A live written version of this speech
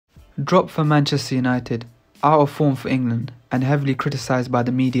Drop for Manchester United, out of form for England, and heavily criticised by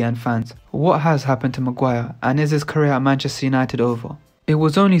the media and fans. What has happened to Maguire, and is his career at Manchester United over? It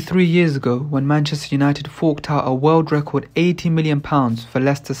was only 3 years ago when Manchester United forked out a world record £80 million for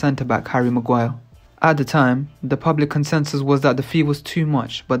Leicester centre-back Harry Maguire. At the time, the public consensus was that the fee was too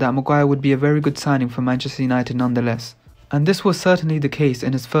much, but that Maguire would be a very good signing for Manchester United nonetheless. And this was certainly the case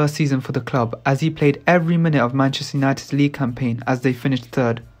in his first season for the club, as he played every minute of Manchester United's league campaign as they finished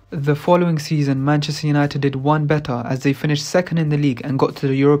third. The following season, Manchester United did one better as they finished second in the league and got to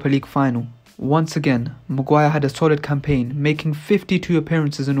the Europa League final. Once again, Maguire had a solid campaign, making 52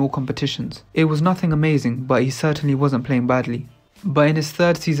 appearances in all competitions. It was nothing amazing, but he certainly wasn't playing badly. But in his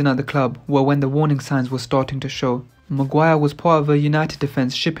third season at the club, were when the warning signs were starting to show. Maguire was part of a United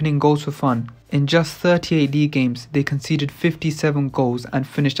defence shipping in goals for fun. In just 38 league games, they conceded 57 goals and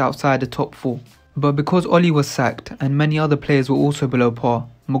finished outside the top 4. But because Ollie was sacked and many other players were also below par,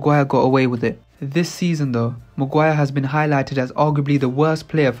 Maguire got away with it. This season though, Maguire has been highlighted as arguably the worst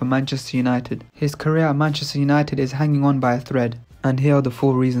player for Manchester United. His career at Manchester United is hanging on by a thread, and here are the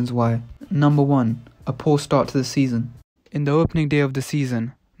 4 reasons why. Number 1. A poor start to the season. In the opening day of the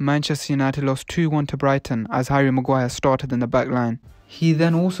season, Manchester United lost 2-1 to Brighton as Harry Maguire started in the back line. He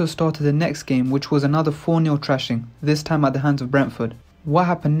then also started the next game, which was another 4-0 trashing, this time at the hands of Brentford. What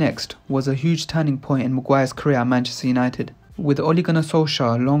happened next was a huge turning point in Maguire's career at Manchester United. With Ole Gunnar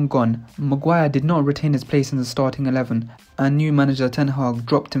Solskjaer long gone, Maguire did not retain his place in the starting 11 and new manager Ten Hag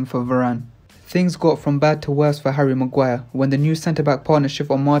dropped him for Varane. Things got from bad to worse for Harry Maguire when the new centre-back partnership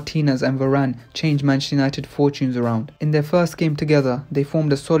of Martinez and Varane changed Manchester United fortunes around. In their first game together, they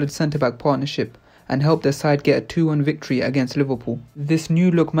formed a solid centre-back partnership and helped their side get a 2-1 victory against Liverpool. This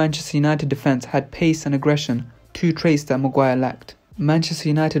new-look Manchester United defence had pace and aggression, 2 traits that Maguire lacked. Manchester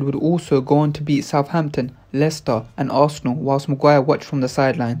United would also go on to beat Southampton, Leicester and Arsenal whilst Maguire watched from the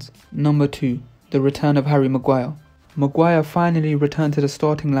sidelines. Number 2. The return of Harry Maguire. Maguire finally returned to the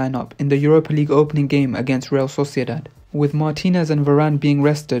starting lineup in the Europa League opening game against Real Sociedad. With Martinez and Varane being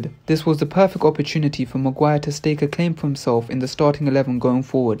rested, this was the perfect opportunity for Maguire to stake a claim for himself in the starting 11 going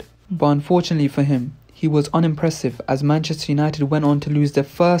forward. But unfortunately for him, he was unimpressive as Manchester United went on to lose their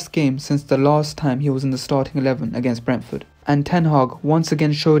first game since the last time he was in the starting 11 against Brentford. And Ten Hag once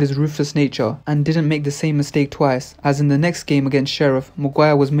again showed his ruthless nature and didn't make the same mistake twice, as in the next game against Sheriff,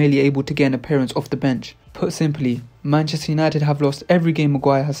 Maguire was merely able to get an appearance off the bench. Put simply, Manchester United have lost every game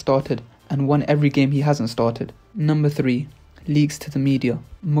Maguire has started and won every game he hasn't started. Number 3. Leaks to the media.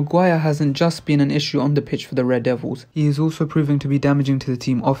 Maguire hasn't just been an issue on the pitch for the Red Devils, he is also proving to be damaging to the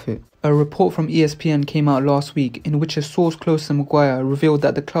team off it. A report from ESPN came out last week in which a source close to Maguire revealed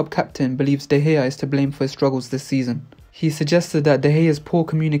that the club captain believes De Gea is to blame for his struggles this season. He suggested that De Gea's poor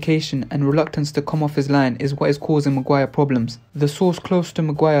communication and reluctance to come off his line is what is causing Maguire problems. The source close to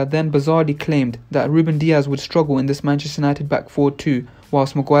Maguire then bizarrely claimed that Ruben Diaz would struggle in this Manchester United back four too,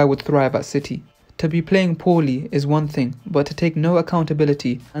 whilst Maguire would thrive at City. To be playing poorly is one thing, but to take no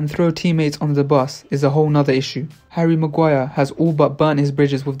accountability and throw teammates under the bus is a whole nother issue. Harry Maguire has all but burnt his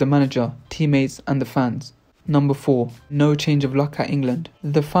bridges with the manager, teammates and the fans. Number 4. No change of luck at England.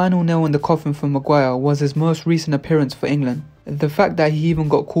 The final nail in the coffin for Maguire was his most recent appearance for England. The fact that he even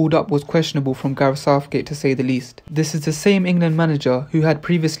got called up was questionable from Gareth Southgate to say the least. This is the same England manager who had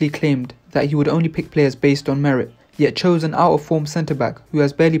previously claimed that he would only pick players based on merit, yet chose an out-of-form centre-back who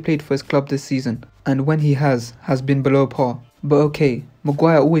has barely played for his club this season, and when he has been below par. But okay,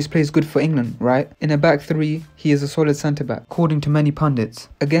 Maguire always plays good for England, right? In a back three, he is a solid centre-back, according to many pundits.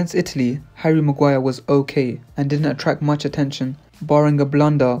 Against Italy, Harry Maguire was okay and didn't attract much attention, barring a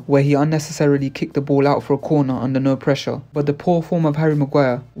blunder where he unnecessarily kicked the ball out for a corner under no pressure. But the poor form of Harry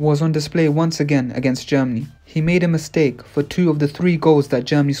Maguire was on display once again against Germany. He made a mistake for 2 of the 3 goals that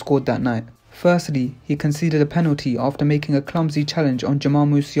Germany scored that night. Firstly, he conceded a penalty after making a clumsy challenge on Jamal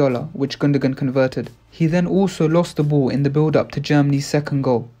Musiala, which Gundogan converted. He then also lost the ball in the build-up to Germany's second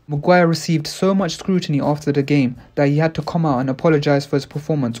goal. Maguire received so much scrutiny after the game that he had to come out and apologise for his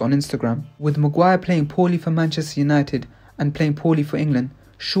performance on Instagram. With Maguire playing poorly for Manchester United and playing poorly for England,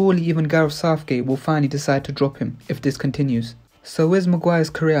 surely even Gareth Southgate will finally decide to drop him if this continues. So is Maguire's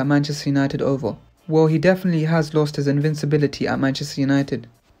career at Manchester United over? Well, he definitely has lost his invincibility at Manchester United.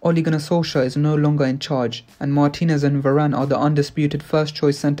 Ole Gunnar Solskjaer is no longer in charge, and Martinez and Varane are the undisputed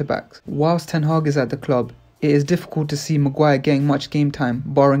first-choice centre-backs. Whilst Ten Hag is at the club, it is difficult to see Maguire getting much game time,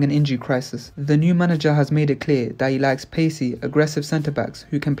 barring an injury crisis. The new manager has made it clear that he likes pacey, aggressive centre-backs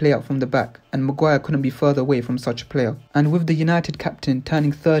who can play out from the back, and Maguire couldn't be further away from such a player. And with the United captain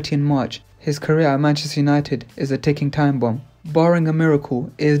turning 30 in March, his career at Manchester United is a ticking time bomb. Barring a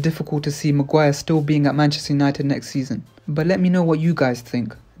miracle, it is difficult to see Maguire still being at Manchester United next season. But let me know what you guys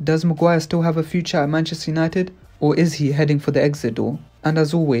think. Does Maguire still have a future at Manchester United, or is he heading for the exit door? And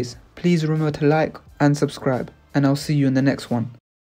as always, please remember to like and subscribe, and I'll see you in the next one.